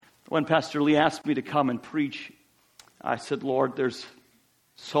when Pastor Lee asked me to come and preach, I said, Lord, there's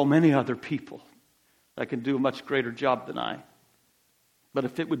so many other people that can do a much greater job than I. But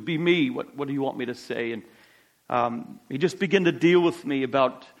if it would be me, what do you want me to say? And he just began to deal with me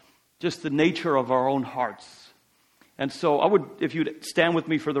about just the nature of our own hearts. And so I would, if you'd stand with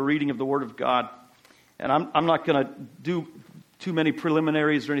me for the reading of the Word of God, and I'm not going to do too many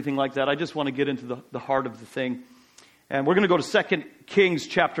preliminaries or anything like that. I just want to get into the heart of the thing. And we're going to go to 2 Kings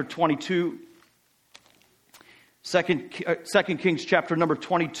chapter 22. 2 Kings chapter number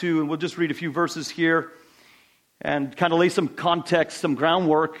 22, and we'll just read a few verses here and kind of lay some context, some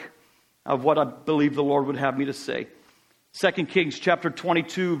groundwork of what I believe the Lord would have me to say. 2 Kings chapter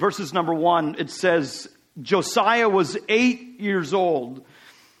 22, verses number 1, it says, Josiah was 8 years old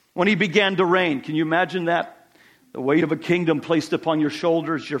when he began to reign. Can you imagine that? The weight of a kingdom placed upon your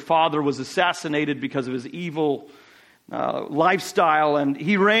shoulders. Your father was assassinated because of his evil lifestyle, and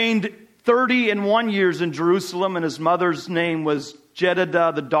he reigned 31 years in Jerusalem, and his mother's name was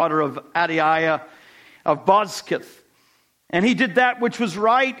Jedidah, the daughter of Adiah of Bozkath. And he did that which was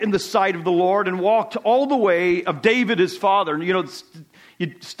right in the sight of the Lord, and walked all the way of David his father. And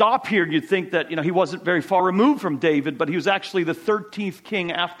you'd stop here and you'd think that he wasn't very far removed from David, but he was actually the 13th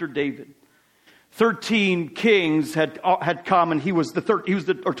king after David. 13 kings had come, and he was the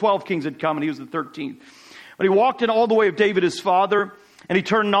 12 kings had come, and he was the 13th. But he walked in all the way of David his father, and he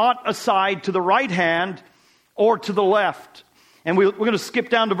turned not aside to the right hand or to the left. And we're going to skip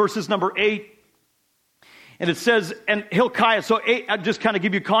down to verses number 8. And it says, and Hilkiah, I'll just kind of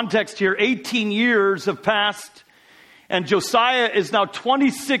give you context here. 18 years have passed, and Josiah is now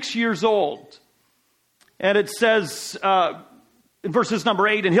 26 years old. And it says, in verses number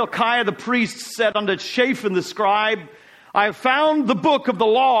 8, and Hilkiah the priest said unto Shaphan the scribe, I have found the book of the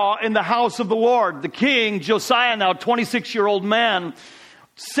law in the house of the Lord. The king, Josiah, now 26-year-old man,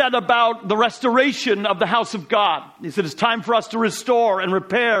 set about the restoration of the house of God. He said, it's time for us to restore and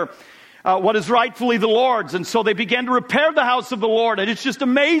repair what is rightfully the Lord's. And so they began to repair the house of the Lord. And it's just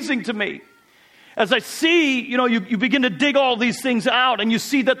amazing to me. As I see, you begin to dig all these things out, and you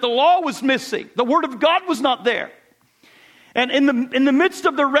see that the law was missing. The word of God was not there. And in the midst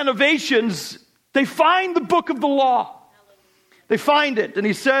of their renovations, they find the book of the law. They find it. And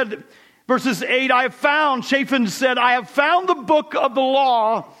he said, verses 8, Shaphan said, I have found the book of the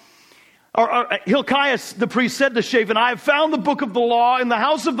law. Or Hilkiah the priest said to Shaphan, I have found the book of the law in the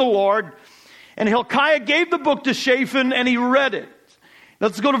house of the Lord. And Hilkiah gave the book to Shaphan, and he read it.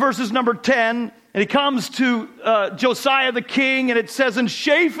 Let's go to verses number 10. And he comes to Josiah the king, and it says, and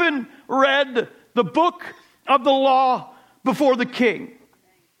Shaphan read the book of the law before the king.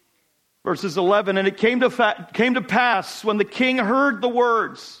 Verses 11, and it came to pass when the king heard the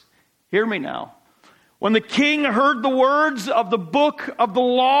words. Hear me now. When the king heard the words of the book of the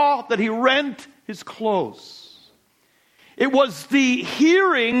law, that he rent his clothes. It was the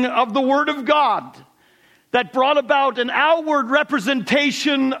hearing of the word of God that brought about an outward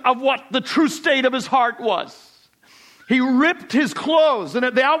representation of what the true state of his heart was. He ripped his clothes, and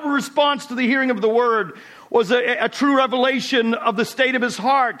the outward response to the hearing of the word was a true revelation of the state of his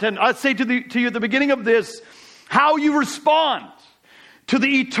heart. And I say to you at the beginning of this, how you respond to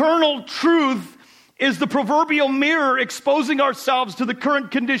the eternal truth is the proverbial mirror exposing ourselves to the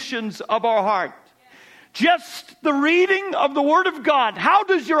current conditions of our heart. Just the reading of the Word of God. How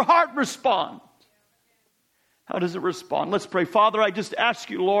does your heart respond? How does it respond? Let's pray. Father, I just ask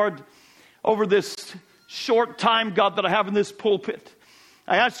you, Lord, over this short time, God, that I have in this pulpit.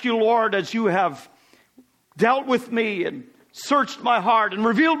 I ask you, Lord, as you have dealt with me and searched my heart and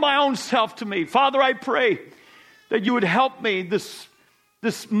revealed my own self to me. Father, I pray that you would help me this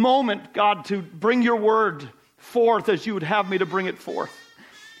moment, God, to bring your word forth as you would have me to bring it forth.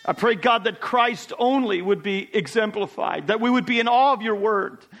 I pray, God, that Christ only would be exemplified, that we would be in awe of your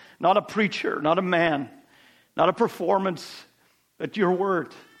word, not a preacher, not a man, not a performance, but your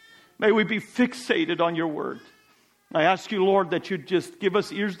word. May we be fixated on your word. I ask you, Lord, that you'd just give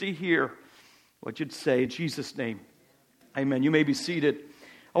us ears to hear what you'd say. In Jesus' name, amen. You may be seated.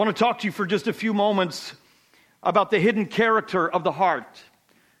 I want to talk to you for just a few moments about the hidden character of the heart.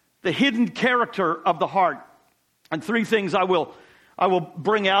 The hidden character of the heart. And three things I will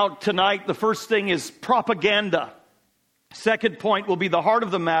bring out tonight. The first thing is propaganda. Second point will be the heart of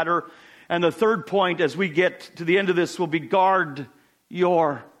the matter. And the third point, as we get to the end of this, will be guard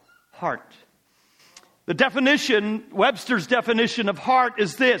your heart. The definition, Webster's definition of heart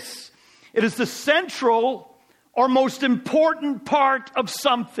is this. It is the central or most important part of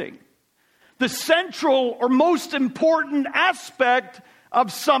something. The central or most important aspect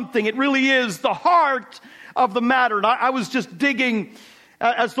of something. It really is the heart of the matter. And I was just digging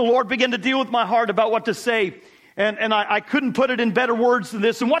as the Lord began to deal with my heart about what to say. And I couldn't put it in better words than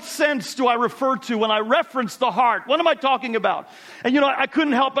this. In what sense do I refer to when I reference the heart? What am I talking about? And I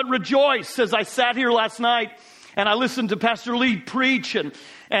couldn't help but rejoice as I sat here last night and I listened to Pastor Lee preach. And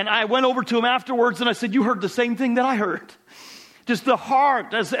I went over to him afterwards and I said, you heard the same thing that I heard. Just the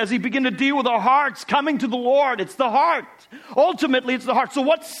heart, as he began to deal with our hearts coming to the Lord. It's the heart. Ultimately, it's the heart. So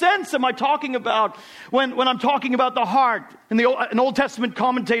what sense am I talking about when I'm talking about the heart? An Old Testament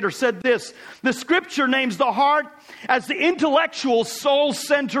commentator said this: the Scripture names the heart as the intellectual soul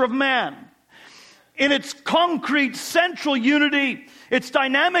center of man. In its concrete central unity, its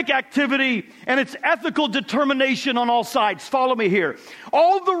dynamic activity, and its ethical determination on all sides. Follow me here.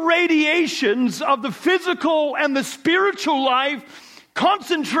 All the radiations of the physical and the spiritual life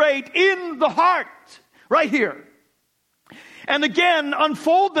concentrate in the heart, right here. And again,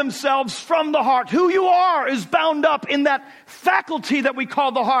 unfold themselves from the heart. Who you are is bound up in that faculty that we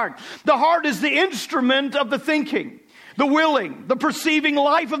call the heart. The heart is the instrument of the thinking, the willing, the perceiving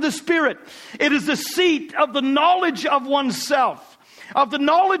life of the Spirit. It is the seat of the knowledge of oneself, of the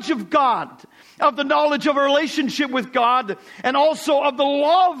knowledge of God, of the knowledge of a relationship with God, and also of the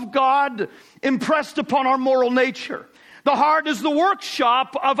law of God impressed upon our moral nature. The heart is the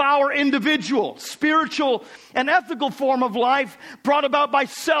workshop of our individual, spiritual, and ethical form of life brought about by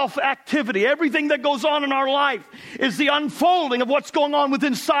self-activity. Everything that goes on in our life is the unfolding of what's going on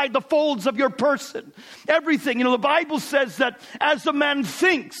within inside the folds of your person. Everything. The Bible says that as a man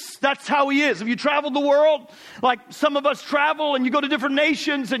thinks, that's how he is. If you travel the world, like some of us travel, and you go to different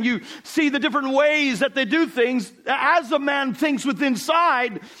nations and you see the different ways that they do things, as a man thinks within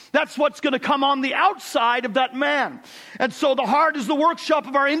inside, that's what's going to come on the outside of that man. And so the heart is the workshop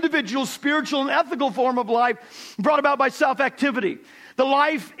of our individual, spiritual, and ethical form of life brought about by self-activity. The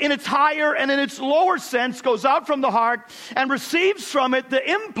life in its higher and in its lower sense goes out from the heart and receives from it the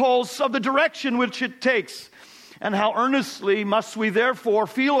impulse of the direction which it takes. And how earnestly must we therefore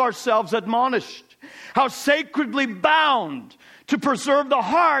feel ourselves admonished, how sacredly bound to preserve the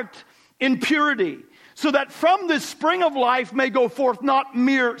heart in purity, so that from this spring of life may go forth not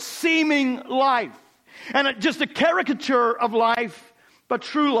mere seeming life, and just a caricature of life, but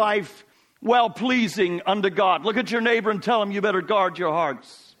true life, well-pleasing unto God. Look at your neighbor and tell him, you better guard your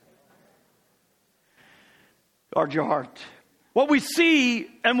hearts. Guard your heart. What we see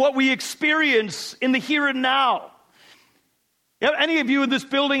and what we experience in the here and now. Any of you in this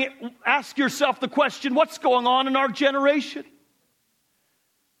building, ask yourself the question, what's going on in our generation?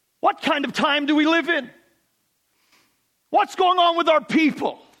 What kind of time do we live in? What's going on with our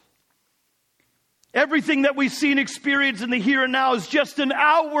people? Everything that we see and experience in the here and now is just an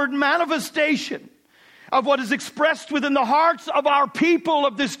outward manifestation of what is expressed within the hearts of our people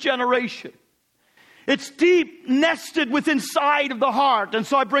of this generation. It's deep nested within inside of the heart. And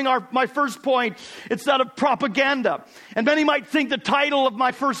so I bring my first point. It's that of propaganda. And many might think the title of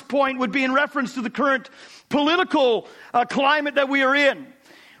my first point would be in reference to the current political climate that we are in,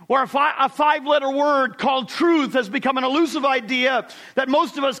 where a five-letter word called truth has become an elusive idea that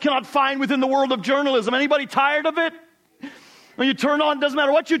most of us cannot find within the world of journalism. Anybody tired of it? When you turn on, doesn't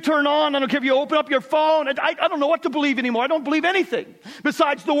matter what you turn on. I don't care if you open up your phone. I don't know what to believe anymore. I don't believe anything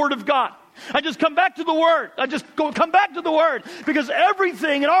besides the Word of God. I just come back to the Word. Come back to the Word, because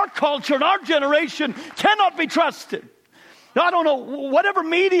everything in our culture and our generation cannot be trusted. Now, I don't know, whatever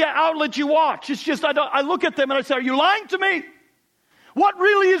media outlet you watch, it's just, I look at them and I say, are you lying to me? What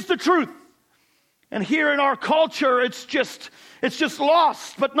really is the truth? And here in our culture, it's just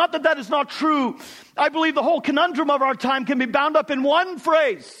lost. But not that is not true. I believe the whole conundrum of our time can be bound up in one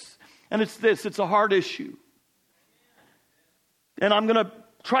phrase. And it's this: it's a hard issue. And I'm going to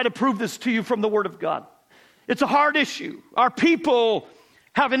try to prove this to you from the Word of God. It's a hard issue. Our people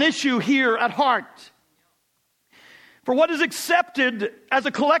have an issue here at heart. For what is accepted as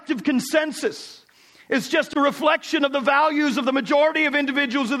a collective consensus is just a reflection of the values of the majority of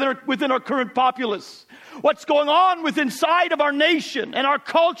individuals within our current populace. What's going on within inside of our nation and our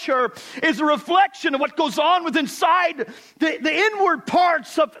culture is a reflection of what goes on within inside the inward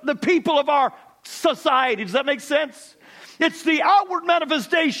parts of the people of our society. Does that make sense? It's the outward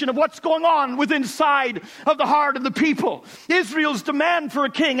manifestation of what's going on within inside of the heart of the people. Israel's demand for a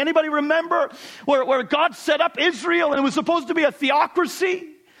king. Anybody remember where God set up Israel and it was supposed to be a theocracy?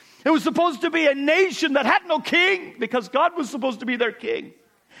 It was supposed to be a nation that had no king, because God was supposed to be their king.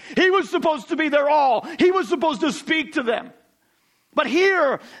 He was supposed to be their all. He was supposed to speak to them. But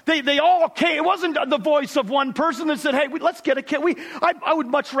here, they all came. It wasn't the voice of one person that said, hey, let's get a king. I would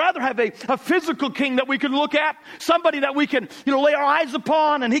much rather have a physical king that we can look at, somebody that we can, lay our eyes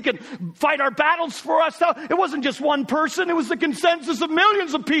upon, and he can fight our battles for us. It wasn't just one person. It was the consensus of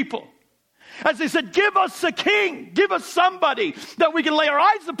millions of people. As they said, give us a king. Give us somebody that we can lay our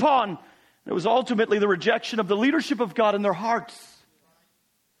eyes upon. It was ultimately the rejection of the leadership of God in their hearts.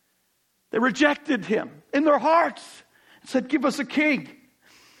 They rejected him in their hearts. Said, give us a king.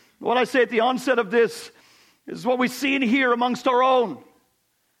 What I say at the onset of this is what we see and hear amongst our own.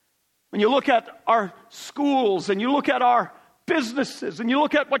 When you look at our schools and you look at our businesses and you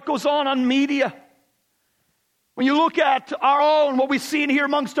look at what goes on media, when you look at our own, what we see and hear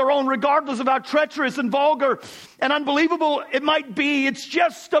amongst our own, regardless of how treacherous and vulgar and unbelievable it might be, it's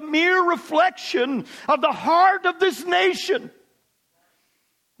just a mere reflection of the heart of this nation.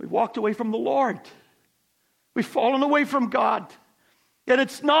 We've walked away from the Lord. We've fallen away from God. And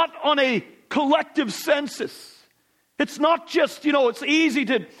it's not on a collective census. It's not just, it's easy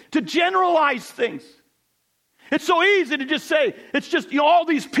to generalize things. It's so easy to just say, it's just all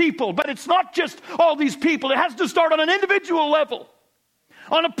these people. But it's not just all these people. It has to start on an individual level,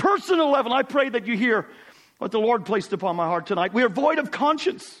 on a personal level. I pray that you hear what the Lord placed upon my heart tonight. We are void of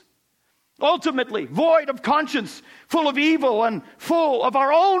conscience. Ultimately, void of conscience, full of evil and full of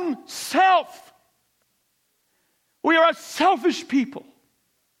our own self. We are a selfish people.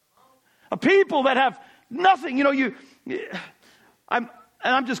 A people that have nothing.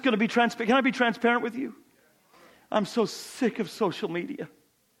 I'm just going to be transparent. Can I be transparent with you? I'm so sick of social media.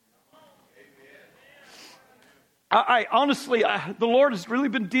 I honestly, the Lord has really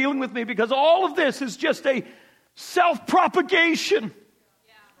been dealing with me because all of this is just a self-propagation.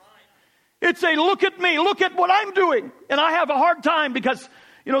 It's a look at me, look at what I'm doing. And I have a hard time because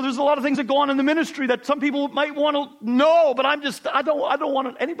there's a lot of things that go on in the ministry that some people might want to know, but I don't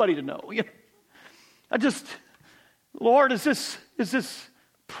want anybody to know. Lord, is this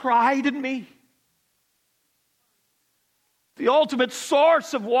pride in me? The ultimate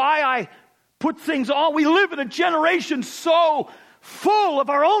source of why I put things on. We live in a generation so full of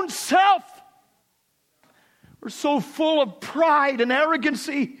our own self. We're so full of pride and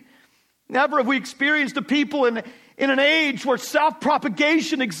arrogancy. Never have we experienced a people in an age where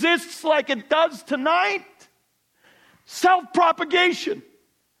self-propagation exists like it does tonight. Self-propagation.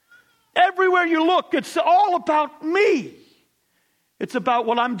 Everywhere you look, it's all about me. It's about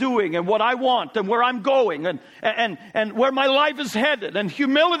what I'm doing and what I want and where I'm going and where my life is headed. And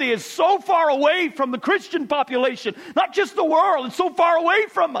humility is so far away from the Christian population, not just the world. It's so far away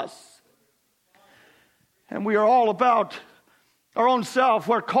from us. And we are all about our own self,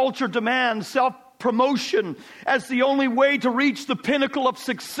 where culture demands self-promotion as the only way to reach the pinnacle of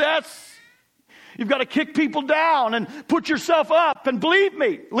success. You've got to kick people down and put yourself up. And believe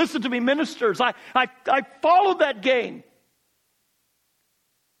me, listen to me, ministers, I followed that game.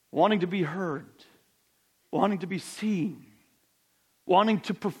 Wanting to be heard, wanting to be seen, wanting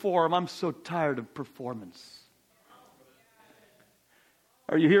to perform. I'm so tired of performance.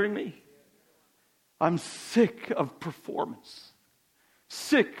 Are you hearing me? I'm sick of performance.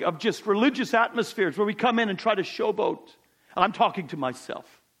 Sick of just religious atmospheres where we come in and try to showboat. I'm talking to myself.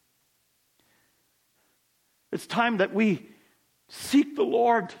 It's time that we seek the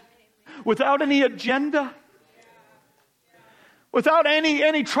Lord without any agenda, without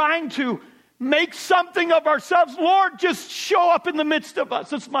any trying to make something of ourselves. Lord, just show up in the midst of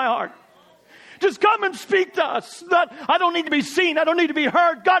us. That's my heart. Just come and speak to us. I don't need to be seen. I don't need to be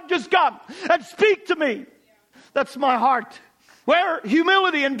heard. God, just come and speak to me. That's my heart. Where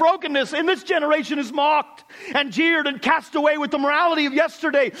humility and brokenness in this generation is mocked and jeered and cast away with the morality of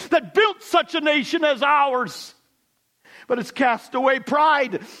yesterday that built such a nation as ours. But it's cast away.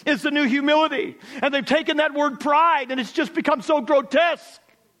 Pride is the new humility. And they've taken that word pride and it's just become so grotesque.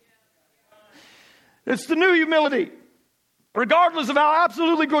 It's the new humility. Regardless of how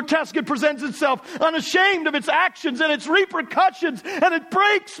absolutely grotesque it presents itself, unashamed of its actions and its repercussions. And it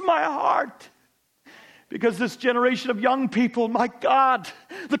breaks my heart. Because this generation of young people, my God,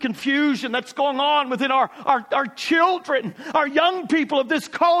 the confusion that's going on within our children, our young people of this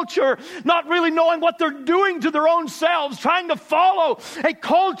culture, not really knowing what they're doing to their own selves, trying to follow a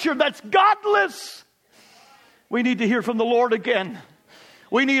culture that's godless. We need to hear from the Lord again.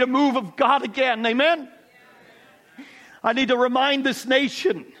 We need a move of God again. Amen? I need to remind this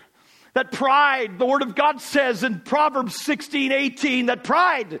nation that pride, the Word of God says in Proverbs 16:18, that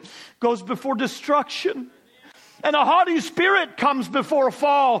pride goes before destruction. And a haughty spirit comes before a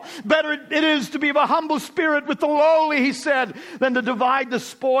fall. Better it is to be of a humble spirit with the lowly, he said, than to divide the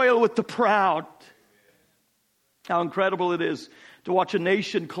spoil with the proud. How incredible it is to watch a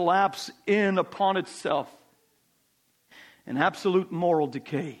nation collapse in upon itself in absolute moral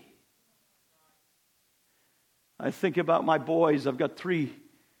decay. I think about my boys. I've got 3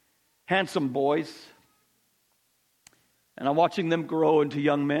 handsome boys, and I'm watching them grow into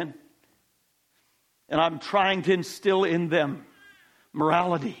young men. And I'm trying to instill in them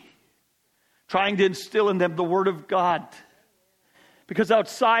morality, trying to instill in them the Word of God. Because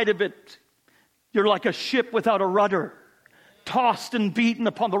outside of it, you're like a ship without a rudder, tossed and beaten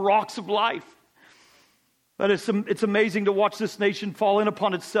upon the rocks of life. But it's amazing to watch this nation fall in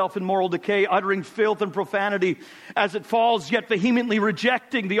upon itself in moral decay, uttering filth and profanity as it falls, yet vehemently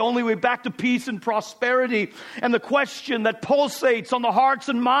rejecting the only way back to peace and prosperity. And the question that pulsates on the hearts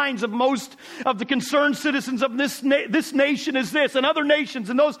and minds of most of the concerned citizens of this nation is this, and other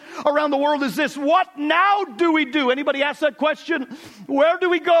nations and those around the world is this: what now do we do? Anybody ask that question? Where do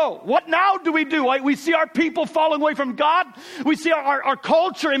we go? What now do we do? We see our people falling away from God. We see our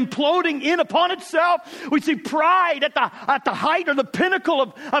culture imploding in upon itself. We see pride at the height or the pinnacle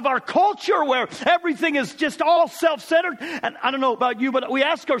of our culture, where everything is just all self-centered. And I don't know about you, but we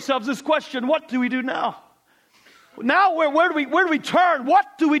ask ourselves this question: what do we do now? Now, where do we turn?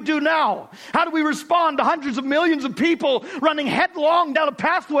 What do we do now? How do we respond to hundreds of millions of people running headlong down a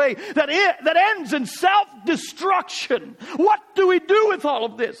pathway that ends in self-destruction? What do we do with all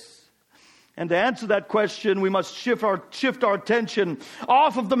of this? And to answer that question, we must shift our attention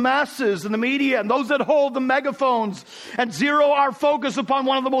off of the masses and the media and those that hold the megaphones, and zero our focus upon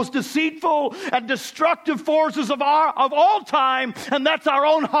one of the most deceitful and destructive forces of all time, and that's our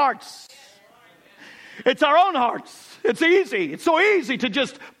own hearts. It's our own hearts. It's easy. It's so easy to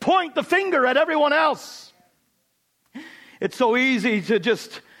just point the finger at everyone else. It's so easy to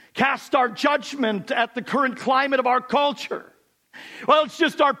just cast our judgment at the current climate of our culture. Well, it's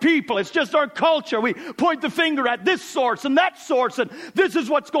just our people. It's just our culture. We point the finger at this source and that source, and this is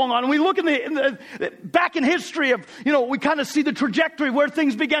what's going on. And we look back in history of, we kind of see the trajectory where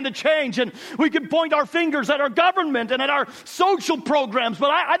things began to change, and we can point our fingers at our government and at our social programs.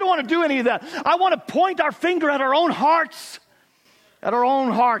 But I don't want to do any of that. I want to point our finger at our own hearts. At our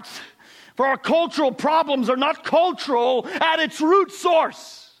own hearts. For our cultural problems are not cultural at its root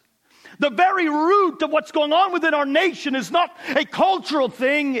source. The very root of what's going on within our nation is not a cultural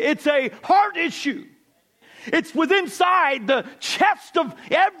thing, it's a heart issue. It's within inside the chest of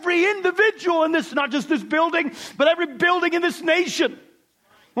every individual in this, not just this building, but every building in this nation.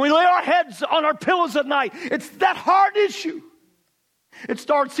 When we lay our heads on our pillows at night, it's that heart issue. It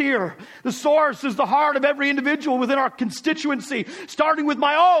starts here. The source is the heart of every individual within our constituency, starting with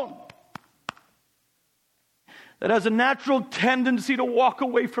my own, that has a natural tendency to walk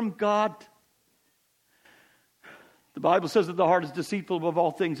away from God. The Bible says that the heart is deceitful above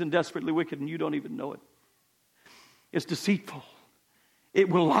all things and desperately wicked, and you don't even know it. It's deceitful. It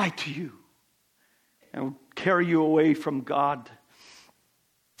will lie to you and will carry you away from God.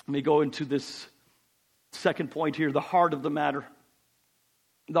 Let me go into this second point here, the heart of the matter.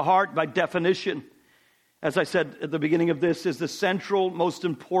 The heart, by definition, as I said at the beginning of this, is the central, most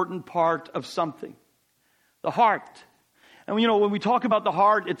important part of something. The heart. And when we talk about the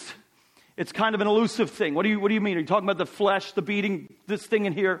heart, it's kind of an elusive thing. What do you mean? Are you talking about the flesh, the beating, this thing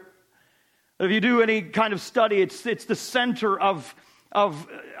in here? If you do any kind of study, it's the center of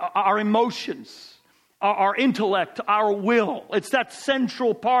our emotions, our intellect, our will. It's that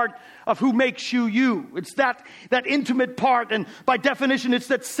central part of who makes you you. It's that intimate part, and by definition, it's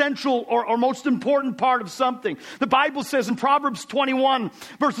that central or most important part of something. The Bible says in Proverbs 21,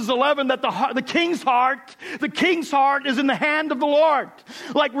 verses 11, that the king's heart is in the hand of the Lord.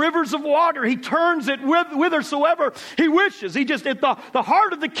 Like rivers of water, he turns it whithersoever he wishes. The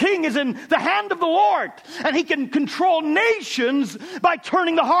heart of the king is in the hand of the Lord, and he can control nations by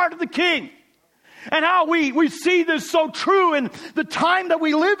turning the heart of the king. And how we see this so true in the time that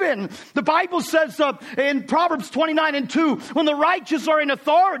we live in. The Bible says in Proverbs 29:2, when the righteous are in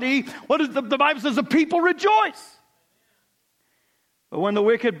authority, what is the Bible says, the people rejoice. But when the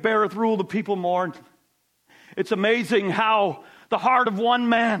wicked beareth rule, the people mourn. It's amazing how the heart of one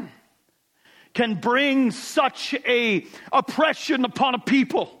man can bring such a oppression upon a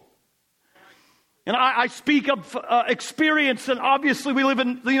people. And I speak of experience, and obviously we live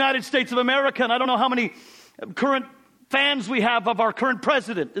in the United States of America, and I don't know how many current fans we have of our current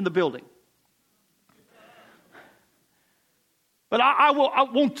president in the building. But I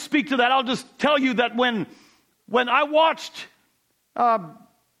won't speak to that. I'll just tell you that when I watched Barack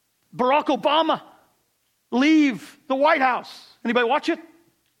Obama leave the White House, anybody watch it?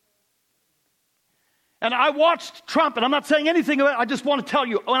 And I watched Trump, and I'm not saying anything about it, I just want to tell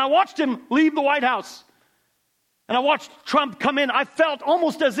you, when I watched him leave the White House, and I watched Trump come in, I felt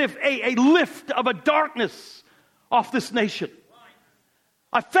almost as if a lift of a darkness off this nation.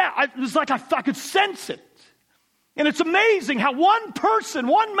 It was like I could sense it. And it's amazing how one person,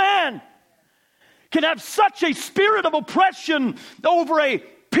 one man, can have such a spirit of oppression over a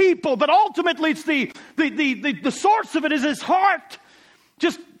people, but ultimately it's the source of it is his heart.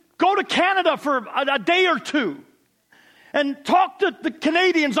 Just go to Canada for a day or two and talk to the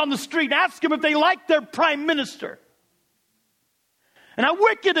Canadians on the street, ask them if they like their prime minister. And how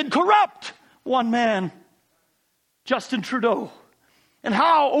wicked and corrupt one man, Justin Trudeau, and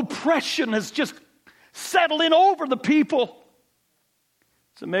how oppression has just settled in over the people.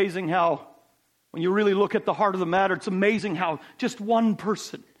 It's amazing how, when you really look at the heart of the matter, it's amazing how just one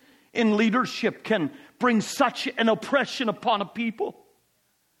person in leadership can bring such an oppression upon a people.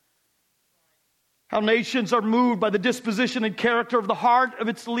 How nations are moved by the disposition and character of the heart of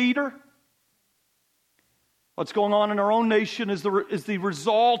its leader. What's going on in our own nation is the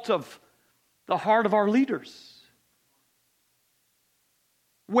result of the heart of our leaders,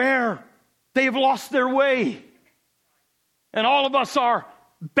 where they have lost their way. And all of us are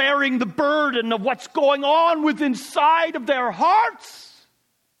bearing the burden of what's going on within inside of their hearts.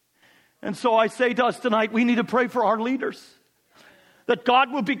 And so I say to us tonight, we need to pray for our leaders, that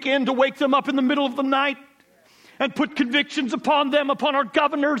God will begin to wake them up in the middle of the night and put convictions upon them, upon our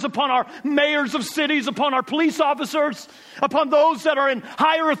governors, upon our mayors of cities, upon our police officers, upon those that are in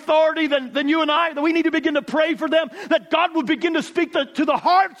higher authority than you and I, that we need to begin to pray for them, that God will begin to speak to the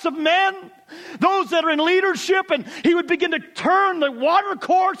hearts of men, those that are in leadership, and He would begin to turn the water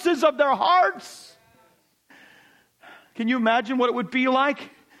courses of their hearts. Can you imagine what it would be like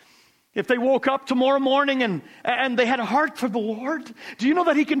if they woke up tomorrow morning and they had a heart for the Lord? Do you know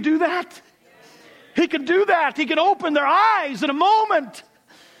that He can do that? He can do that. He can open their eyes in a moment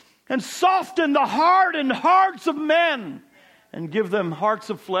and soften the heart and hearts of men and give them hearts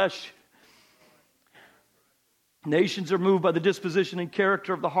of flesh. Nations are moved by the disposition and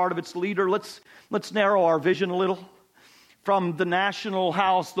character of the heart of its leader. Let's narrow our vision a little from the national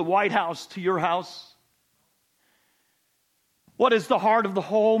house, the White House, to your house. What is the heart of the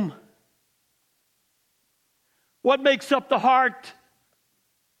home? What makes up the heart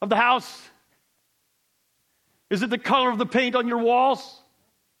of the house? Is it the color of the paint on your walls?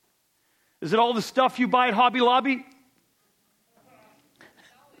 Is it all the stuff you buy at Hobby Lobby?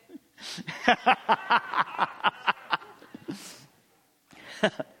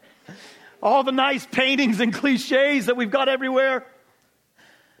 All the nice paintings and cliches that we've got everywhere.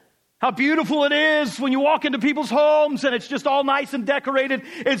 How beautiful it is when you walk into people's homes and it's just all nice and decorated.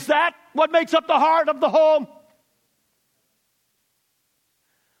 Is that what makes up the heart of the home?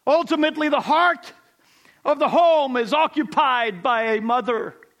 Ultimately, the heart of the home is occupied by a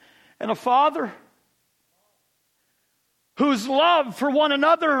mother and a father whose love for one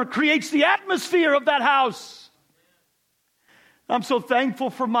another creates the atmosphere of that house. I'm so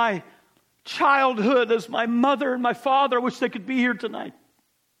thankful for my childhood as my mother and my father. I wish they could be here tonight.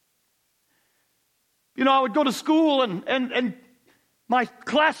 You know, I would go to school and my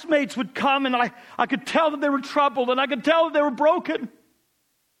classmates would come and I could tell that they were troubled and I could tell that they were broken.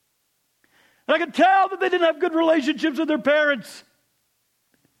 And I could tell that they didn't have good relationships with their parents.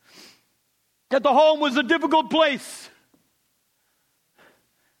 That the home was a difficult place.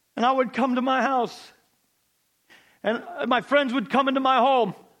 And I would come to my house. And my friends would come into my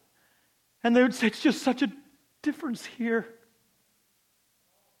home. And they would say, it's just such a difference here.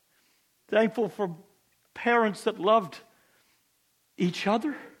 Thankful for parents that loved each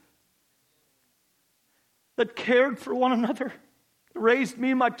other. That cared for one another. Raised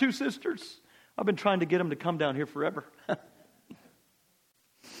me and my two sisters. I've been trying to get them to come down here forever.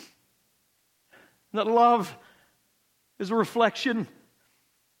 That love is a reflection.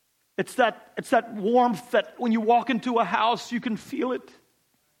 It's that warmth that when you walk into a house, you can feel it.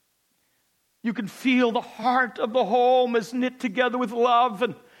 You can feel the heart of the home is knit together with love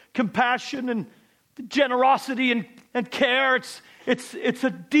and compassion and generosity and care. It's a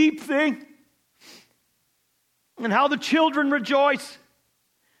deep thing. And how the children rejoice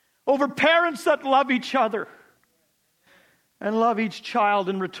over parents that love each other and love each child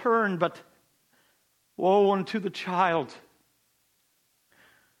in return. But woe unto the child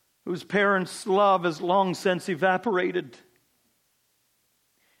whose parents' love has long since evaporated,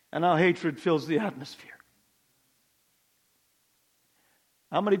 and how hatred fills the atmosphere.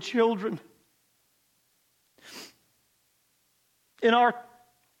 How many children in our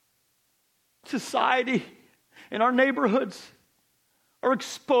society, in our neighborhoods, are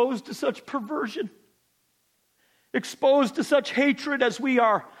exposed to such perversion, exposed to such hatred as we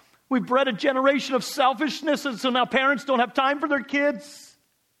are We've bred a generation of selfishness, and so now parents don't have time for their kids.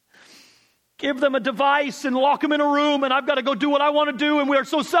 Give them a device and lock them in a room, and I've got to go do what I want to do, and we are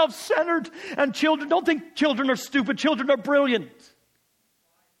so self-centered. And children, don't think children are stupid. Children are brilliant.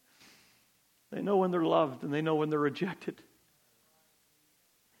 They know when they're loved, and they know when they're rejected.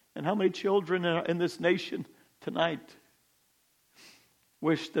 And how many children in this nation tonight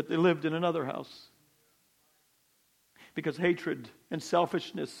wish that they lived in another house? Because hatred and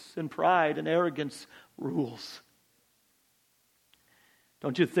selfishness and pride and arrogance rules.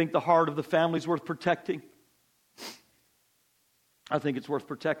 Don't you think the heart of the family is worth protecting? I think it's worth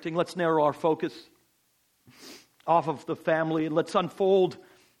protecting. Let's narrow our focus off of the family and let's unfold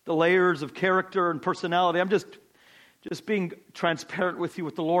the layers of character and personality. I'm just being transparent with you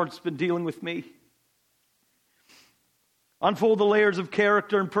what the Lord's been dealing with me. Unfold the layers of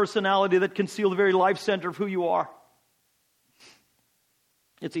character and personality that conceal the very life center of who you are.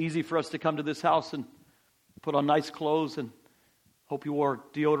 It's easy for us to come to this house and put on nice clothes and hope you wore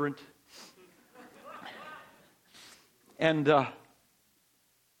deodorant and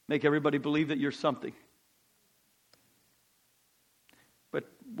make everybody believe that you're something. But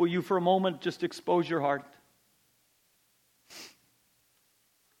will you for a moment just expose your heart?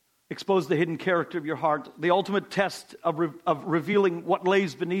 Expose the hidden character of your heart. The ultimate test of revealing what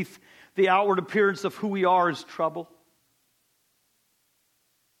lays beneath the outward appearance of who we are is trouble.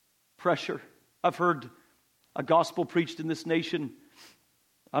 Pressure. I've heard a gospel preached in this nation.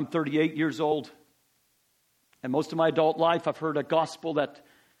 I'm 38 years old. And most of my adult life, I've heard a gospel that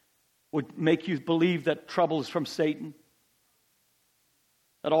would make you believe that trouble is from Satan.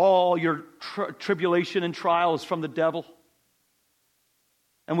 That all your tribulation and trial is from the devil.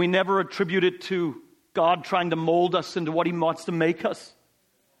 And we never attribute it to God trying to mold us into what He wants to make us.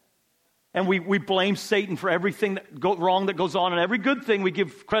 And we blame Satan for everything wrong that goes on, and every good thing we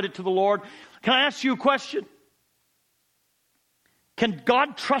give credit to the Lord. Can I ask you a question? Can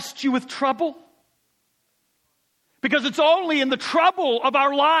God trust you with trouble? Because it's only in the trouble of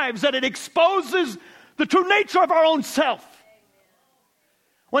our lives that it exposes the true nature of our own self.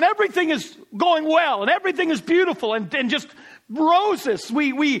 When everything is going well and everything is beautiful and just roses,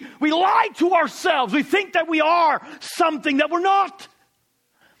 we lie to ourselves. We think that we are something that we're not.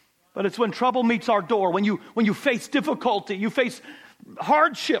 But it's when trouble meets our door, when you face difficulty, you face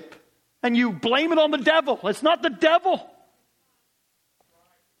hardship, and you blame it on the devil. It's not the devil.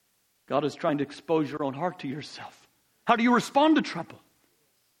 God is trying to expose your own heart to yourself. How do you respond to trouble?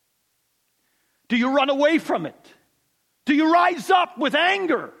 Do you run away from it? Do you rise up with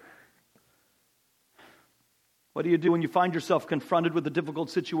anger? What do you do when you find yourself confronted with a difficult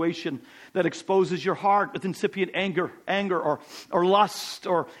situation that exposes your heart with incipient anger or lust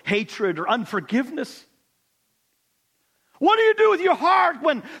or hatred or unforgiveness? What do you do with your heart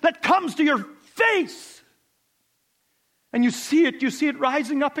when that comes to your face? And you see it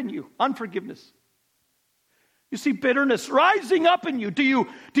rising up in you, unforgiveness. You see bitterness rising up in you. Do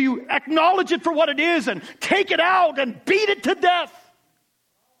you acknowledge it for what it is and take it out and beat it to death?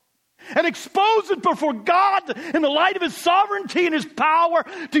 And expose it before God in the light of His sovereignty and His power?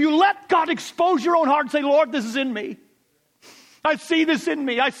 Do you let God expose your own heart and say, Lord, this is in me. I see this in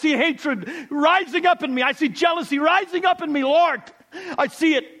me. I see hatred rising up in me. I see jealousy rising up in me, Lord. I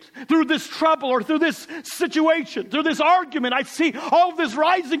see it through this trouble or through this situation, through this argument. I see all of this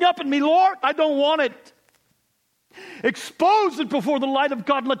rising up in me, Lord. I don't want it. Expose it before the light of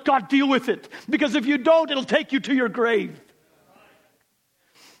God and let God deal with it. Because if you don't, it'll take you to your grave.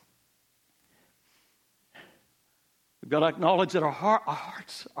 We've got to acknowledge that our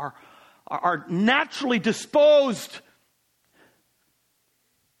hearts are naturally disposed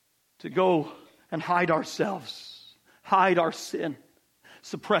to go and hide ourselves, hide our sin,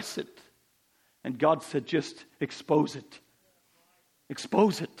 suppress it. And God said, just expose it.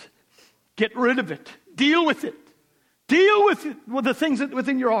 Expose it. Get rid of it. Deal with it. Deal with it, with the things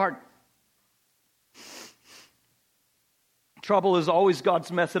within your heart. Trouble is always God's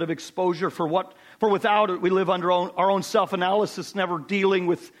method of exposure for without it we live under our own self-analysis, never dealing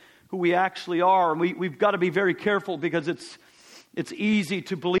with who we actually are. And we've got to be very careful because it's easy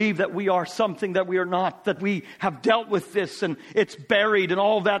to believe that we are something that we are not, that we have dealt with this and it's buried and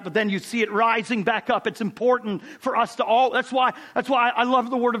all that, but then you see it rising back up. It's important for us to all, that's why I love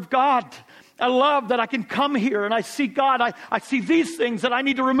the Word of God. I love that I can come here and I see God. I see these things that I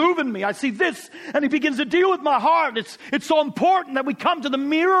need to remove in me. I see this, and He begins to deal with my heart. It's so important that we come to the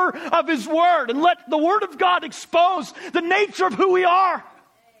mirror of His Word and let the Word of God expose the nature of who we are.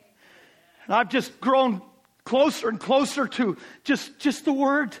 And I've just grown closer and closer to just the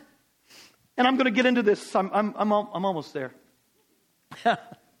Word. And I'm going to get into this. I'm almost there.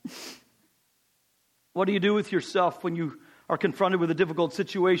 What do you do with yourself when you are confronted with a difficult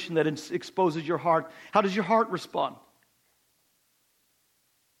situation that exposes your heart? How does your heart respond?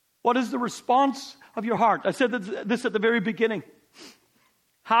 What is the response of your heart? I said this at the very beginning.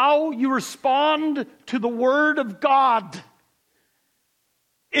 How you respond to the Word of God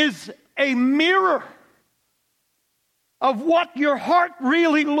is a mirror of what your heart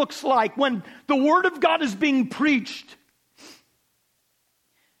really looks like when the Word of God is being preached.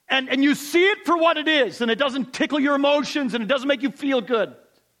 And you see it for what it is, and it doesn't tickle your emotions, and it doesn't make you feel good.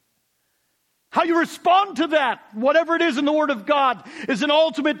 How you respond to that, whatever it is in the Word of God, is an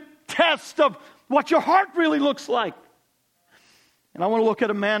ultimate test of what your heart really looks like. And I want to look at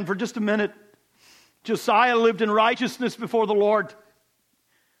a man for just a minute. Josiah lived in righteousness before the Lord.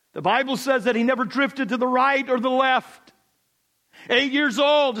 The Bible says that he never drifted to the right or the left. 8 years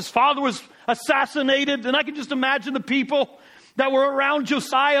old, his father was assassinated, and I can just imagine the people that were around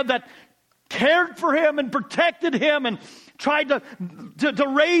Josiah that cared for him and protected him and tried to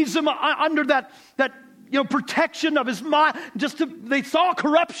raise him under that protection of his mind. They saw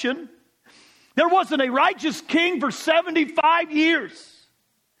corruption. There wasn't a righteous king for 75 years.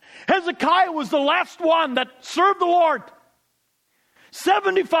 Hezekiah was the last one that served the Lord.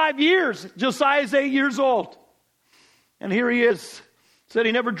 75 years. Josiah's 8 years old. And here he is. Said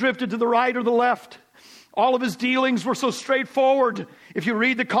he never drifted to the right or the left. All of his dealings were so straightforward. If you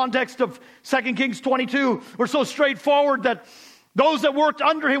read the context of 2 Kings 22, were so straightforward that those that worked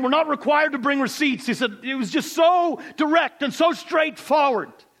under him were not required to bring receipts. He said it was just so direct and so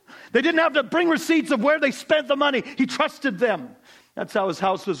straightforward. They didn't have to bring receipts of where they spent the money. He trusted them. That's how his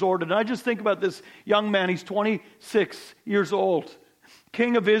house was ordered. And I just think about this young man. He's 26 years old.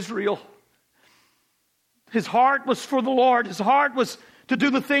 King of Israel. His heart was for the Lord. His heart was to do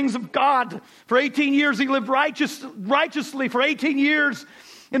the things of God. For 18 years he lived righteously. For 18 years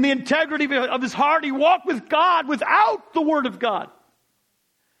in the integrity of his heart, he walked with God without the Word of God.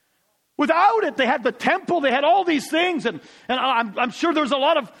 Without it, they had the temple, they had all these things, and I'm sure there was a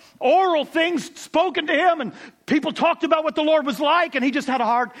lot of oral things spoken to him, and people talked about what the Lord was like, and he just had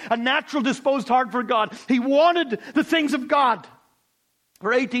a natural disposed heart for God. He wanted the things of God.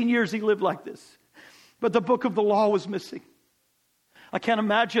 For 18 years he lived like this. But the book of the law was missing. I can't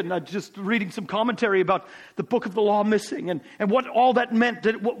imagine just reading some commentary about the book of the law missing and what all that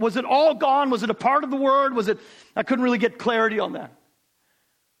meant. Was it all gone? Was it a part of the Word? I couldn't really get clarity on that.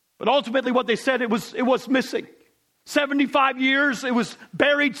 But ultimately what they said, it was missing. 75 years, it was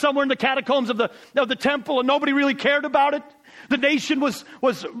buried somewhere in the catacombs of the temple, and nobody really cared about it. The nation was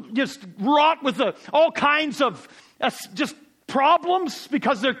just wrought with all kinds of just problems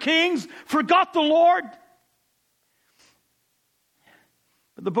because their kings forgot the Lord.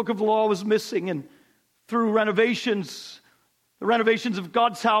 But the book of the law was missing, and through the renovations of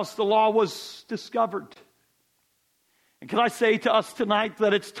God's house, the law was discovered. And can I say to us tonight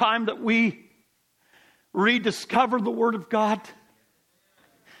that it's time that we rediscover the Word of God?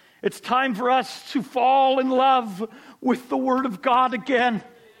 It's time for us to fall in love with the Word of God again.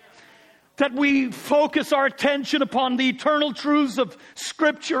 That we focus our attention upon the eternal truths of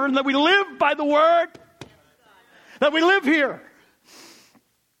Scripture, and that we live by the Word. That we live here.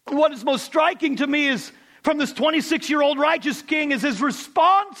 What is most striking to me is from this 26-year-old righteous king is his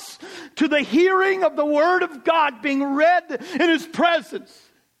response to the hearing of the Word of God being read in his presence.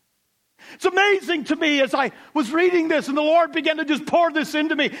 It's amazing to me as I was reading this and the Lord began to just pour this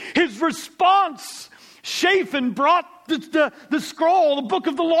into me. His response, Shaphan brought the scroll, the book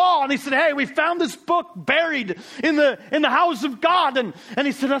of the law, and he said, hey, we found this book buried in the house of God. And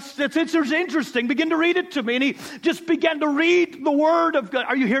he said, that's interesting. Begin to read it to me. And he just began to read the Word of God.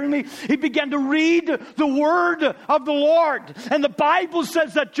 Are you hearing me? He began to read the Word of the Lord. And the Bible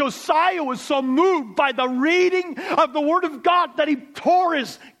says that Josiah was so moved by the reading of the Word of God that he tore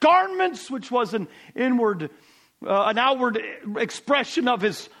his garments, which was an outward expression of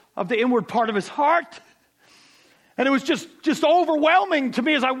the inward part of his heart. And it was just overwhelming to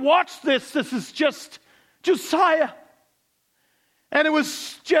me as I watched this. This is just Josiah. And it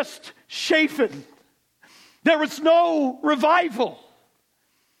was just Shaphan. There was no revival.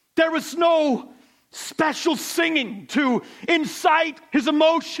 There was no special singing to incite his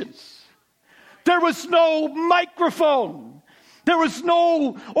emotions. There was no microphone. There was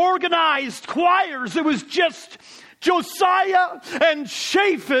no organized choirs. It was just Josiah and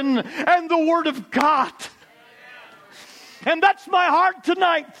Shaphan and the Word of God. And that's my heart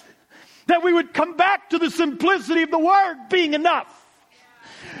tonight, that we would come back to the simplicity of the Word being enough.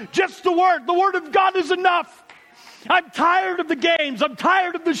 Just the Word. The Word of God is enough. I'm tired of the games. I'm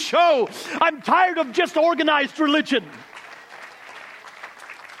tired of the show. I'm tired of just organized religion.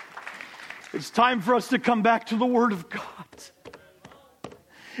 It's time for us to come back to the Word of God.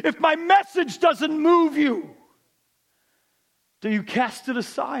 If my message doesn't move you, do you cast it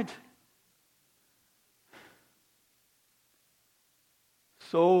aside?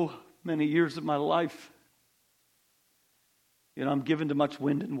 So many years of my life, I'm given to much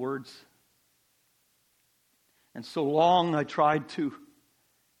wind and words. And so long I tried to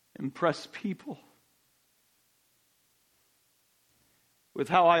impress people with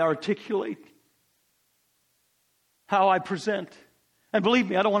how I articulate, how I present. And believe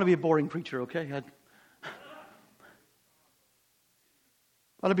me, I don't want to be a boring preacher, okay?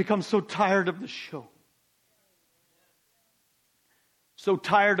 But I become so tired of the show. So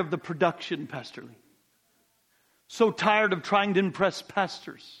tired of the production, Pastor Lee. So tired of trying to impress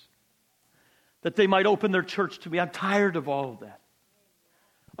pastors that they might open their church to me. I'm tired of all of that.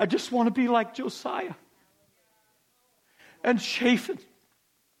 I just want to be like Josiah and Shaphan.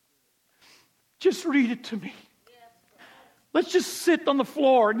 Just read it to me. Let's just sit on the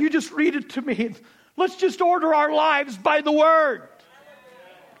floor and you just read it to me. Let's just order our lives by the Word.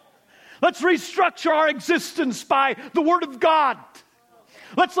 Let's restructure our existence by the Word of God.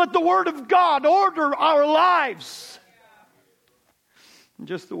 Let's let the Word of God order our lives. And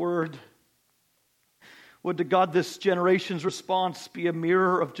just the Word. Would to God this generation's response be a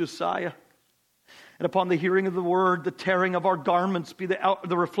mirror of Josiah. And upon the hearing of the Word, the tearing of our garments be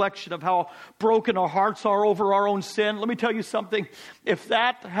the reflection of how broken our hearts are over our own sin. Let me tell you something. If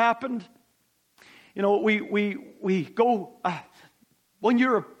that happened, we go, when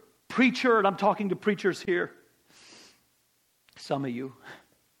you're a preacher, and I'm talking to preachers here, some of you,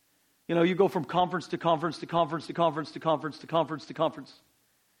 you go from conference to conference to conference to conference to conference to conference to conference.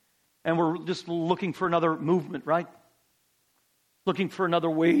 And we're just looking for another movement, right? Looking for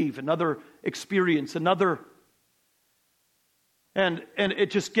another wave, another experience, another. And it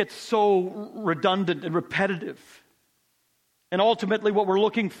just gets so redundant and repetitive. And ultimately what we're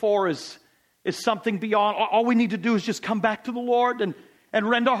looking for is something beyond. All we need to do is just come back to the Lord and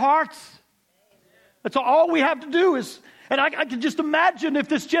rend our hearts. That's all we have to do is. And I can just imagine if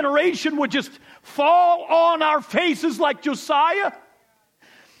this generation would just fall on our faces like Josiah.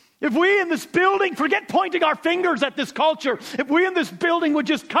 If we in this building, forget pointing our fingers at this culture, if we in this building would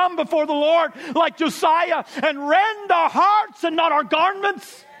just come before the Lord like Josiah and rend our hearts and not our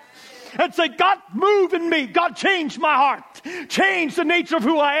garments and say, God, move in me. God, change my heart. Change the nature of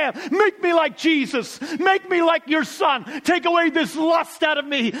who I am. Make me like Jesus. Make me like your Son. Take away this lust out of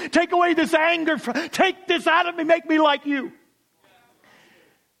me. Take away this anger. Take this out of me. Make me like you.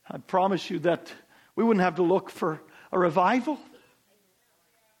 I promise you that we wouldn't have to look for a revival.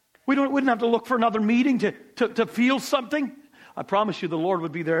 We wouldn't have to look for another meeting to feel something. I promise you the Lord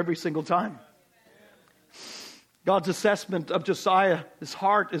would be there every single time. God's assessment of Josiah, his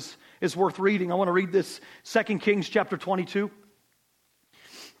heart, is worth reading. I want to read this, 2 Kings chapter 22.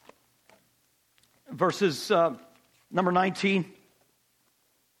 Verses number 19.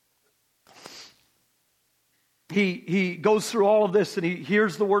 He goes through all of this and he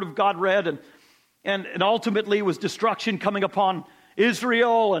hears the word of God read and ultimately it was destruction coming upon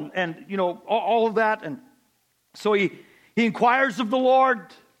Israel and all of that. And so he inquires of the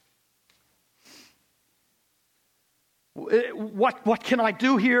Lord, what can I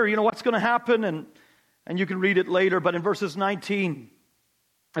do here? What's going to happen? And you can read it later. But in verses 19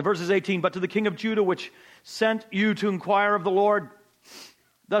 and verses 18, but to the king of Judah, which sent you to inquire of the Lord,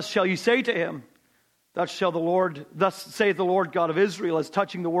 thus shall you say to him, thus saith the Lord God of Israel, as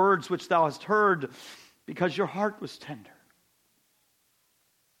touching the words which thou hast heard, because your heart was tender.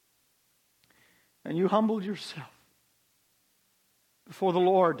 And you humbled yourself before the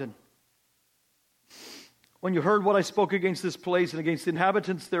Lord. And when you heard what I spoke against this place and against the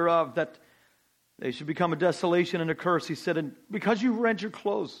inhabitants thereof, that they should become a desolation and a curse, he said, and because you've rent your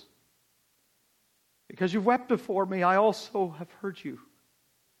clothes, because you've wept before me, I also have heard you.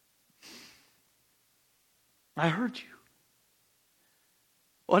 I heard you.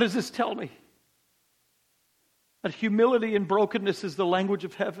 What does this tell me? That humility and brokenness is the language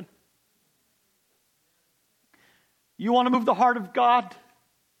of heaven. You want to move the heart of God?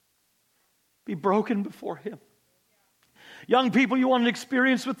 Be broken before Him. Young people, you want an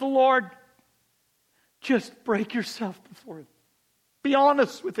experience with the Lord? Just break yourself before Him. Be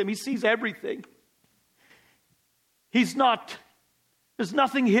honest with Him. He sees everything. There's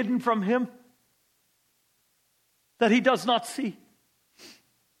nothing hidden from Him that He does not see.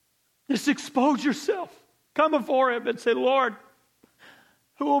 Just expose yourself. Come before Him and say, Lord,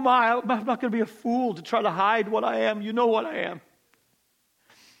 who am I? I'm not going to be a fool to try to hide what I am. You know what I am.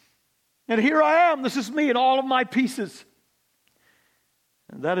 And here I am. This is me in all of my pieces.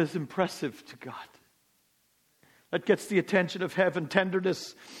 And that is impressive to God. That gets the attention of heaven.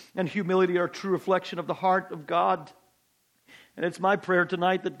 Tenderness and humility are a true reflection of the heart of God. And it's my prayer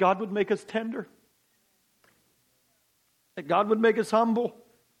tonight that God would make us tender. That God would make us humble.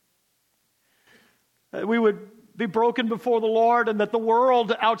 That we would be broken before the Lord, and that the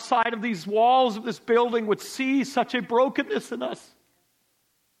world outside of these walls of this building would see such a brokenness in us.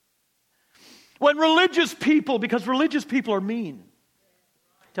 When religious people, because religious people are mean.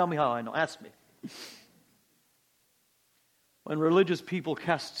 Tell me how I know. Ask me. When religious people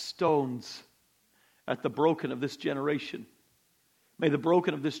cast stones at the broken of this generation, may the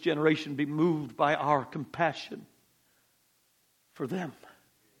broken of this generation be moved by our compassion for them.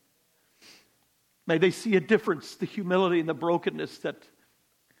 May they see a difference, the humility and the brokenness that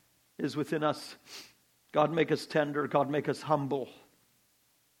is within us. God, make us tender. God, make us humble.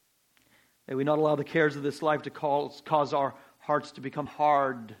 May we not allow the cares of this life to cause our hearts to become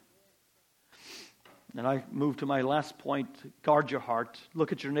hard. And I move to my last point. Guard your heart.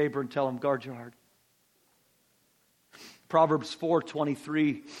 Look at your neighbor and tell him, guard your heart. Proverbs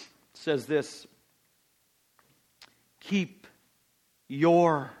 4:23 says this: keep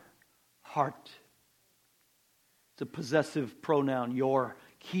your heart. It's a possessive pronoun, your.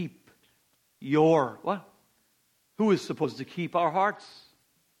 Keep your. What? Who is supposed to keep our hearts?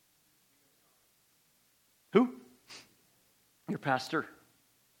 Who? Your pastor?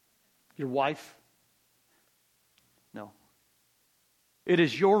 Your wife? No. It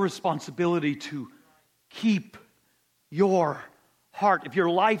is your responsibility to keep your heart. If your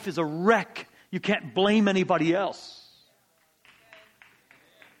life is a wreck, you can't blame anybody else.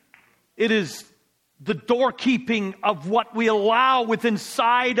 It is the doorkeeping of what we allow within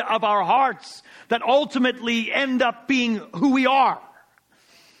inside of our hearts that ultimately end up being who we are.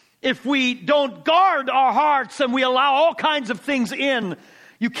 If we don't guard our hearts and we allow all kinds of things in,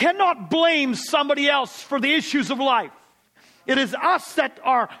 you cannot blame somebody else for the issues of life. It is us that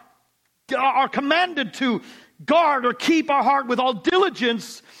are commanded to guard or keep our heart with all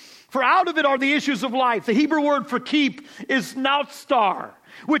diligence, for out of it are the issues of life. The Hebrew word for keep is nautstar,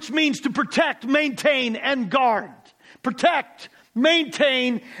 which means to protect, maintain, and guard. Protect,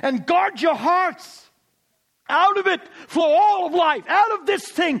 maintain, and guard your hearts. Out of it flow all of life. Out of this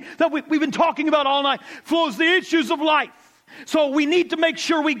thing that we've been talking about all night flows the issues of life. So we need to make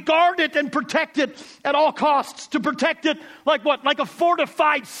sure we guard it and protect it at all costs. To protect it like what? Like a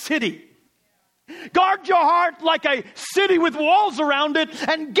fortified city. Guard your heart like a city with walls around it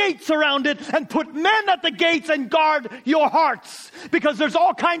and gates around it, and put men at the gates and guard your hearts. Because there's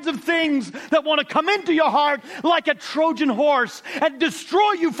all kinds of things that want to come into your heart like a Trojan horse and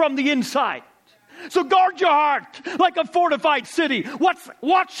destroy you from the inside. So guard your heart like a fortified city. What's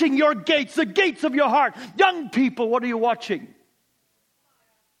watching your gates, the gates of your heart? Young people, what are you watching?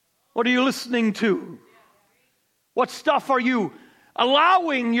 What are you listening to? What stuff are you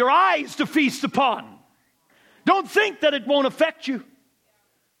allowing your eyes to feast upon? Don't think that it won't affect you.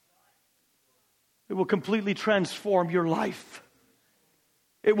 It will completely transform your life.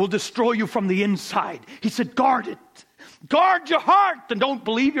 It will destroy you from the inside. He said, guard it. Guard your heart, and don't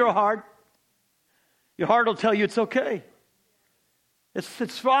believe your heart. Your heart will tell you it's okay.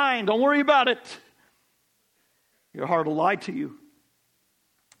 It's fine. Don't worry about it. Your heart will lie to you.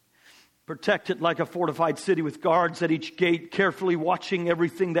 Protect it like a fortified city with guards at each gate, carefully watching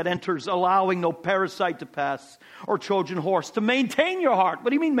everything that enters, allowing no parasite to pass or Trojan horse. To maintain your heart.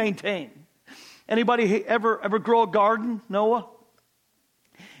 What do you mean maintain? Anybody ever grow a garden, Noah?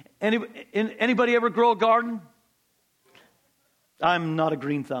 Anybody ever grow a garden? I'm not a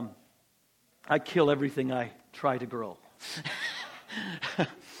green thumb. I kill everything I try to grow.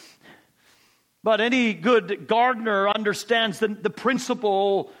 But any good gardener understands the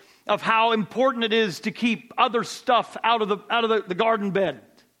principle of how important it is to keep other stuff out of the garden bed.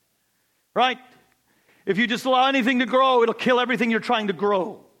 Right? If you just allow anything to grow, it'll kill everything you're trying to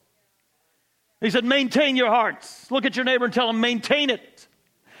grow. He said, maintain your hearts. Look at your neighbor and tell him, maintain it.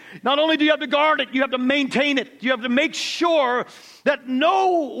 Not only do you have to guard it, you have to maintain it. You have to make sure that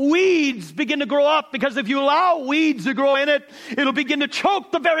no weeds begin to grow up, because if you allow weeds to grow in it, it'll begin to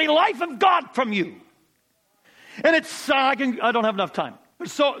choke the very life of God from you. And it's, I don't have enough time.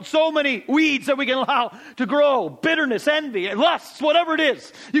 There's so many weeds that we can allow to grow. Bitterness, envy, lust, whatever it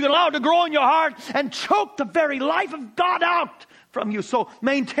is. You can allow it to grow in your heart and choke the very life of God out from you. So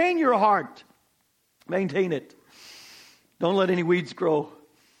maintain your heart. Maintain it. Don't let any weeds grow.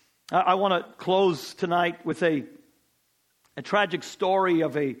 I want to close tonight with a tragic story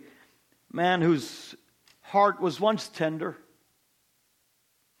of a man whose heart was once tender,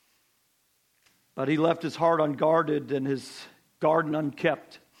 but he left his heart unguarded, and his garden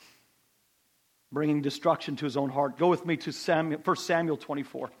unkept, bringing destruction to his own heart. Go with me to 1 Samuel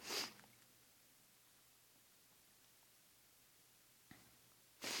 24.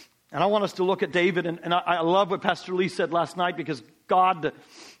 And I want us to look at David, and I love what Pastor Lee said last night, because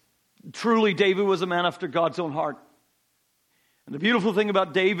truly David was a man after God's own heart. And the beautiful thing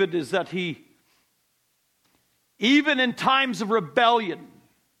about David is that he, even in times of rebellion,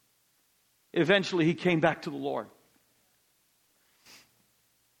 eventually he came back to the Lord.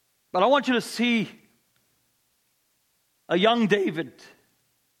 But I want you to see a young David.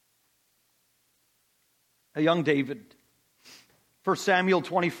 A young David. 1 Samuel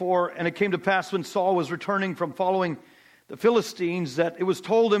 24, and it came to pass when Saul was returning from following the Philistines that it was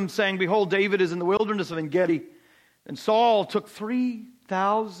told him, saying, Behold, David is in the wilderness of En-gedi. And Saul took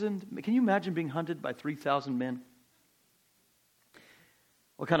 3,000. Can you imagine being hunted by 3,000 men?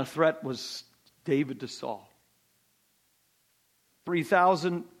 What kind of threat was David to Saul?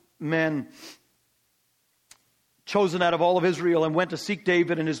 3,000 men chosen out of all of Israel, and went to seek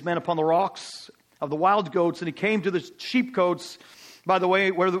David and his men upon the rocks of the wild goats. And he came to the sheepcotes by the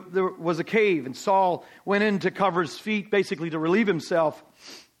way where there was a cave. And Saul went in to cover his feet, basically to relieve himself.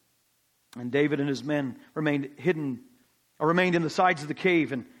 And David and his men remained in the sides of the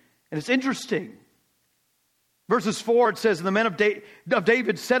cave. And it's interesting. Verses 4, it says, And the men of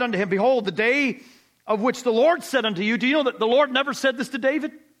David said unto him, Behold, the day of which the Lord said unto you. Do you know that the Lord never said this to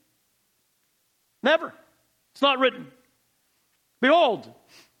David? Never. It's not written. Behold,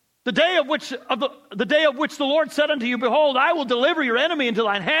 the day of which the Lord said unto you, Behold, I will deliver your enemy into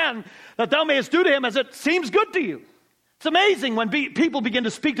thine hand, that thou mayest do to him as it seems good to you. It's amazing when people begin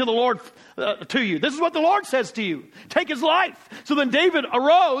to speak to the Lord to you. This is what the Lord says to you. Take his life. So then David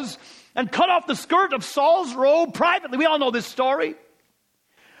arose and cut off the skirt of Saul's robe privately. We all know this story.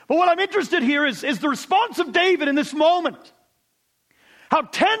 But what I'm interested here is the response of David in this moment. How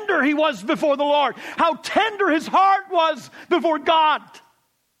tender he was before the Lord. How tender his heart was before God.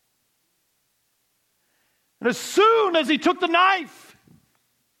 And as soon as he took the knife,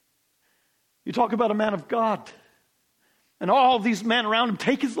 you talk about a man of God. And all of these men around him,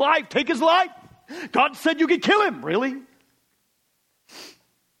 take his life, take his life. God said you could kill him. Really?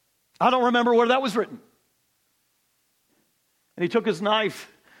 I don't remember where that was written. And he took his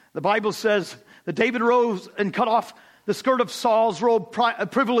knife. The Bible says that David rose and cut off the skirt of Saul's robe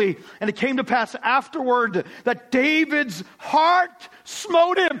privily. And it came to pass afterward that David's heart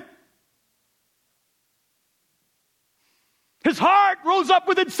smote him. His heart rose up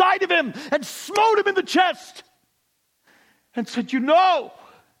within inside of him and smote him in the chest and said, you're not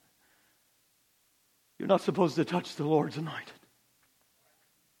supposed to touch the Lord's anointed.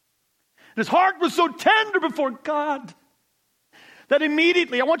 And his heart was so tender before God that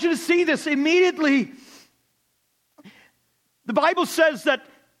immediately, I want you to see this, immediately, the Bible says that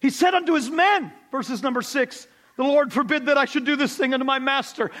he said unto his men, verses number 6, the Lord forbid that I should do this thing unto my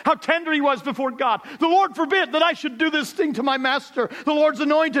master. How tender he was before God. The Lord forbid that I should do this thing to my master, the Lord's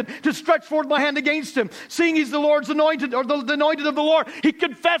anointed, to stretch forth my hand against him. Seeing he's the Lord's anointed, or the anointed of the Lord, he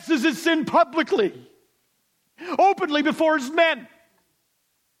confesses his sin publicly, openly before his men.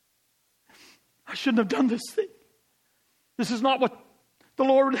 I shouldn't have done this thing. This is not what the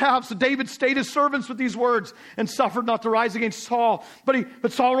Lord would have. So David stayed his servants with these words and suffered not to rise against Saul.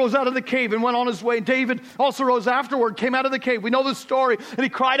 But Saul rose out of the cave and went on his way. And David also rose afterward, came out of the cave. We know the story. And he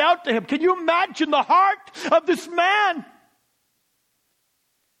cried out to him. Can you imagine the heart of this man?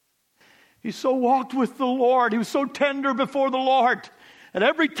 He so walked with the Lord. He was so tender before the Lord. And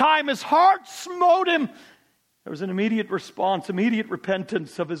every time his heart smote him, there was an immediate response, immediate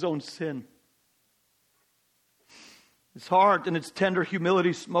repentance of his own sin. His heart and its tender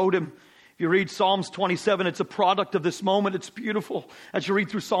humility smote him. If you read Psalms 27, it's a product of this moment. It's beautiful. As you read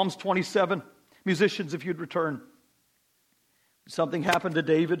through Psalms 27, musicians, if you'd return. Something happened to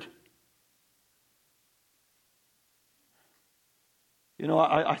David. You know,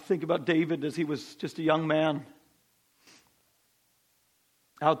 I think about David as he was just a young man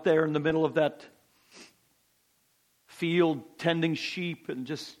out there in the middle of that field tending sheep and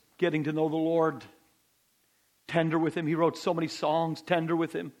just getting to know the Lord. Tender with him. He wrote so many songs, tender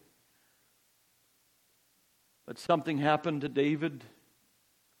with him. But something happened to David.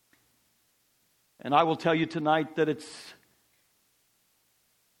 And I will tell you tonight that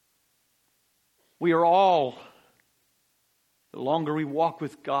we are all, the longer we walk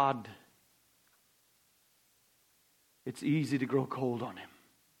with God, it's easy to grow cold on him.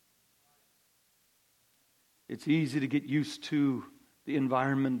 It's easy to get used to the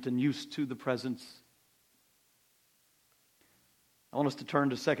environment and used to the presence. I want us to turn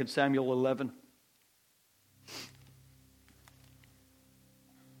to 2 Samuel 11.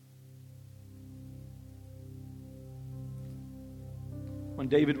 When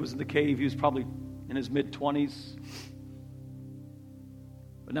David was in the cave, he was probably in his mid-20s.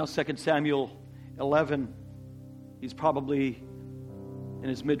 But now 2 Samuel 11, he's probably in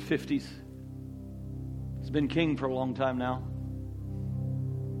his mid-50s. He's been king for a long time now.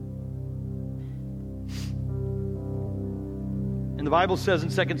 And the Bible says in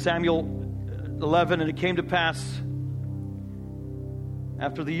 2 Samuel 11, and it came to pass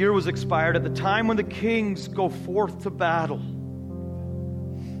after the year was expired, at the time when the kings go forth to battle,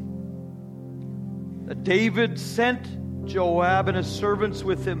 that David sent Joab and his servants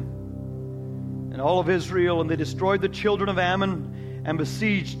with him and all of Israel, and they destroyed the children of Ammon and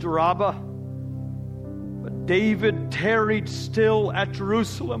besieged Rabbah. But David tarried still at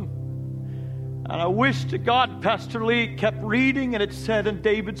Jerusalem. And I wish to God, Pastor Lee kept reading, and it said, and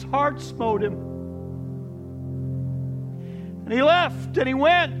David's heart smote him. And he left and he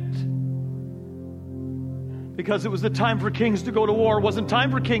went. Because it was the time for kings to go to war. It wasn't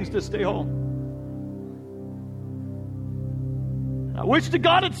time for kings to stay home. I wish to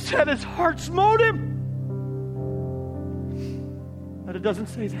God it said his heart smote him. But it doesn't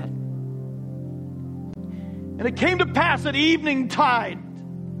say that. And it came to pass at evening tide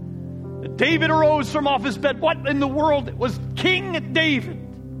that David arose from off his bed. What in the world was King David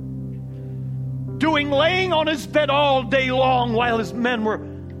doing, laying on his bed all day long while his men were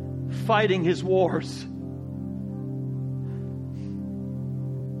fighting his wars?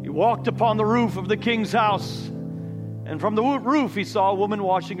 He walked upon the roof of the king's house, and from the roof he saw a woman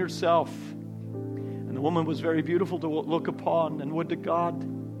washing herself. And the woman was very beautiful to look upon, and would to God.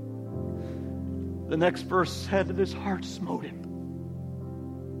 The next verse said that his heart smote him.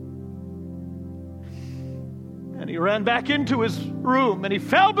 And he ran back into his room, and he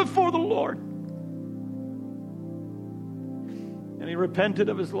fell before the Lord. And he repented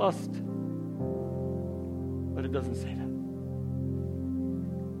of his lust. But it doesn't say that.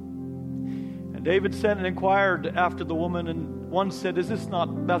 And David sent and inquired after the woman, and one said, is this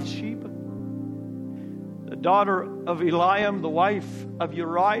not Bathsheba, the daughter of Eliam, the wife of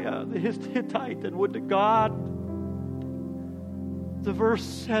Uriah the Hittite? And would to God, the verse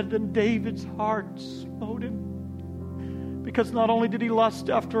said, and David's heart smote him. Because not only did he lust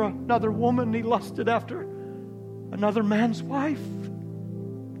after another woman, he lusted after another man's wife.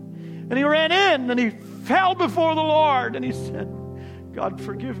 And he ran in and he fell before the Lord and he said, God,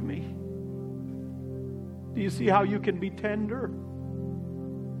 forgive me. Do you see how you can be tender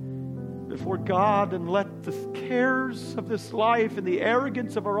before God and let the cares of this life and the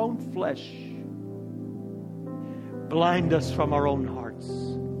arrogance of our own flesh blind us from our own hearts?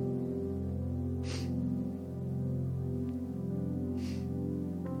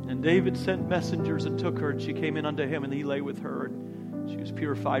 And David sent messengers and took her, and she came in unto him, and he lay with her, and she was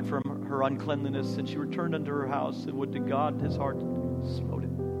purified from her uncleanness, and she returned unto her house, and would to God his heart smote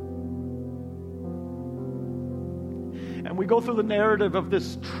him. And we go through the narrative of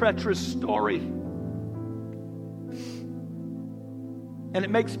this treacherous story, and it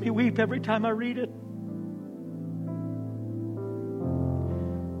makes me weep every time I read it,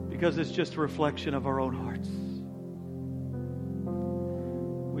 because it's just a reflection of our own hearts.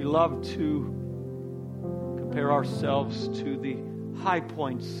 We love to compare ourselves to the high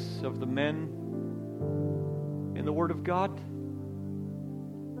points of the men in the Word of God.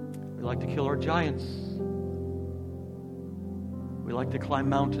 We like to kill our giants. We like to climb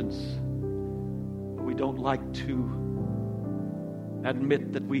mountains. But we don't like to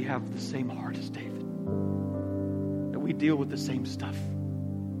admit that we have the same heart as David. That we deal with the same stuff.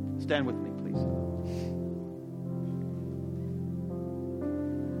 Stand with me, please.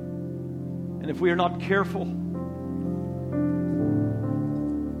 And if we are not careful,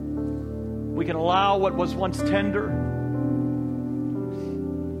 we can allow what was once tender,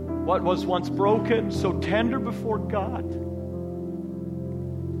 what was once broken, so tender before God,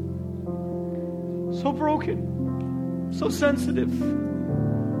 so broken, so sensitive,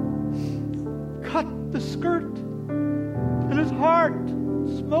 cut the skirt, and his heart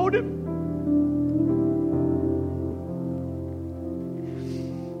smote him.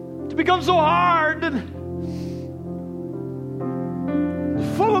 To become so hard and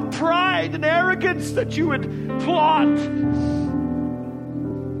full of pride and arrogance that you would plot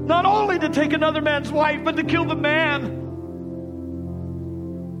not only to take another man's wife, but to kill the man.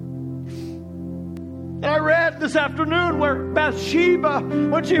 And I read this afternoon where Bathsheba,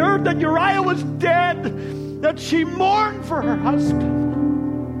 when she heard that Uriah was dead, that she mourned for her husband.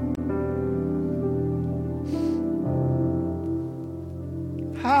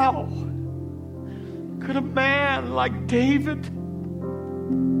 How could a man like David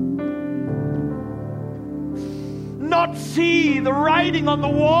not see the writing on the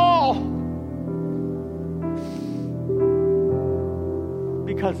wall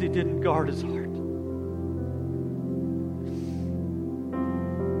because he didn't guard his heart.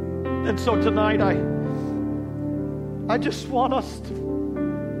 And so tonight, I just want us to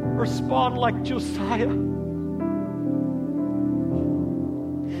respond like Josiah.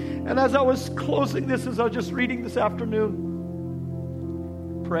 And as I was closing this, as I was just reading this afternoon,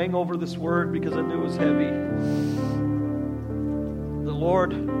 praying over this word because I knew it was heavy, the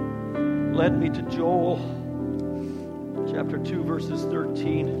Lord led me to Joel chapter 2, verses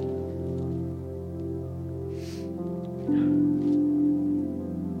 13.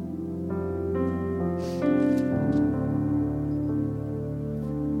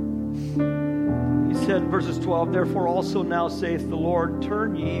 Verses 12, therefore also now saith the Lord,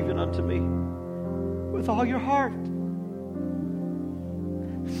 turn ye even unto me with all your heart,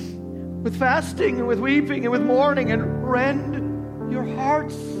 with fasting and with weeping and with mourning, and rend your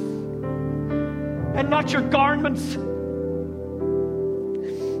hearts and not your garments.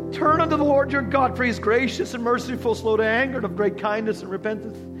 Turn unto the Lord your God, for he is gracious and merciful, slow to anger, and of great kindness, and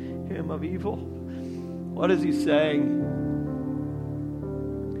repenteth him of evil. What is he saying?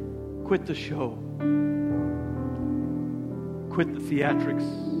 Quit the show. Quit the theatrics.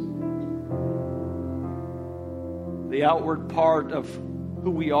 The outward part of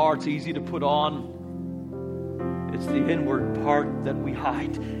who we are, it's easy to put on. It's the inward part that we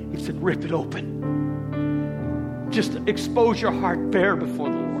hide. He said, rip it open. Just expose your heart bare before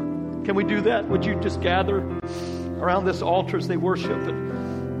the Lord. Can we do that? Would you just gather around this altar as they worship,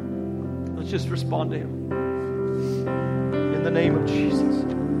 and let's just respond to him. In the name of Jesus.